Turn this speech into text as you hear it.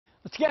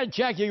Let's get a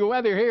check of your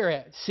weather here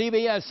at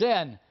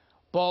CBSN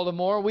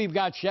Baltimore. We've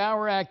got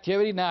shower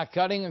activity now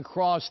cutting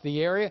across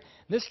the area.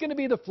 This is going to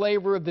be the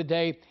flavor of the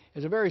day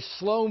as a very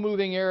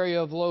slow-moving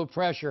area of low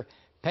pressure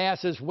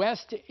passes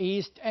west to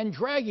east and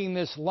dragging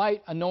this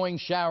light, annoying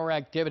shower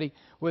activity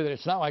with it.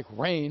 It's not like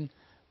rain,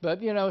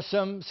 but, you know,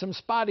 some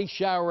spotty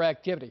shower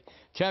activity.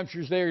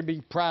 Temperatures there to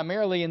be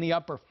primarily in the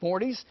upper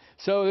 40s,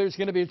 so there's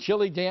going to be a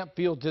chilly, damp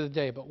feel to the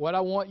day. But what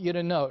I want you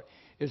to note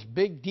is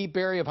big, deep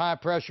area of high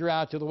pressure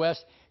out to the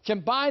west.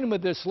 Combined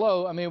with this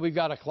low, I mean, we've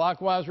got a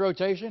clockwise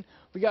rotation,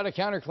 we've got a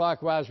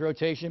counterclockwise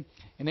rotation,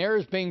 and air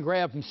is being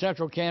grabbed from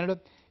central Canada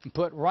and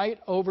put right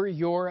over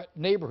your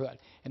neighborhood.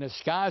 And if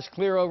skies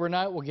clear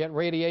overnight, we'll get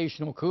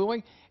radiational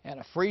cooling, and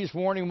a freeze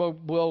warning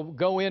will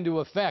go into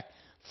effect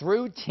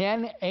through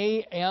 10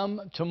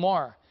 a.m.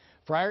 tomorrow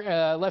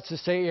for, let's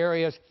just say,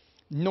 areas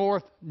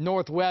north,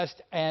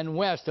 northwest, and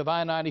west of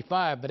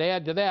I-95. But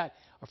add to that,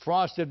 a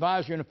frost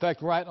advisory in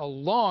effect right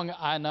along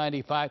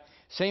I-95,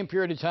 same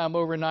period of time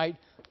overnight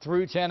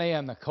through 10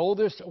 a.m. The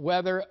coldest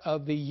weather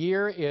of the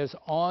year is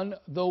on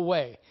the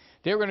way.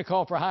 They're going to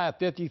call for a high of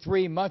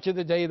 53 much of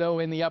the day, though,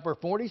 in the upper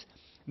 40s.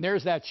 And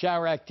there's that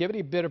shower activity,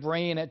 a bit of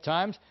rain at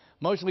times,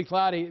 mostly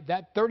cloudy.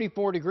 That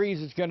 34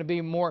 degrees is going to be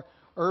more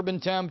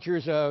urban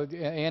temperatures,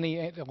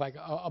 like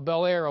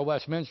Bel Air or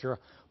Westminster,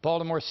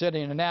 Baltimore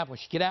City, and Annapolis.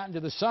 You get out into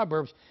the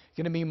suburbs, it's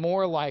going to be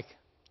more like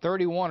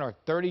 31 or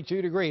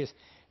 32 degrees.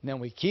 And then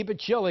we keep it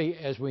chilly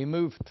as we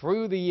move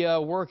through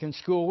the work and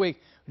school week.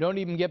 We don't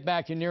even get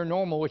back to near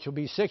normal, which will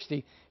be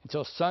 60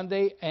 until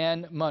Sunday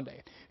and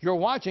Monday. You're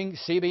watching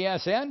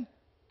CBSN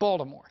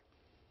Baltimore.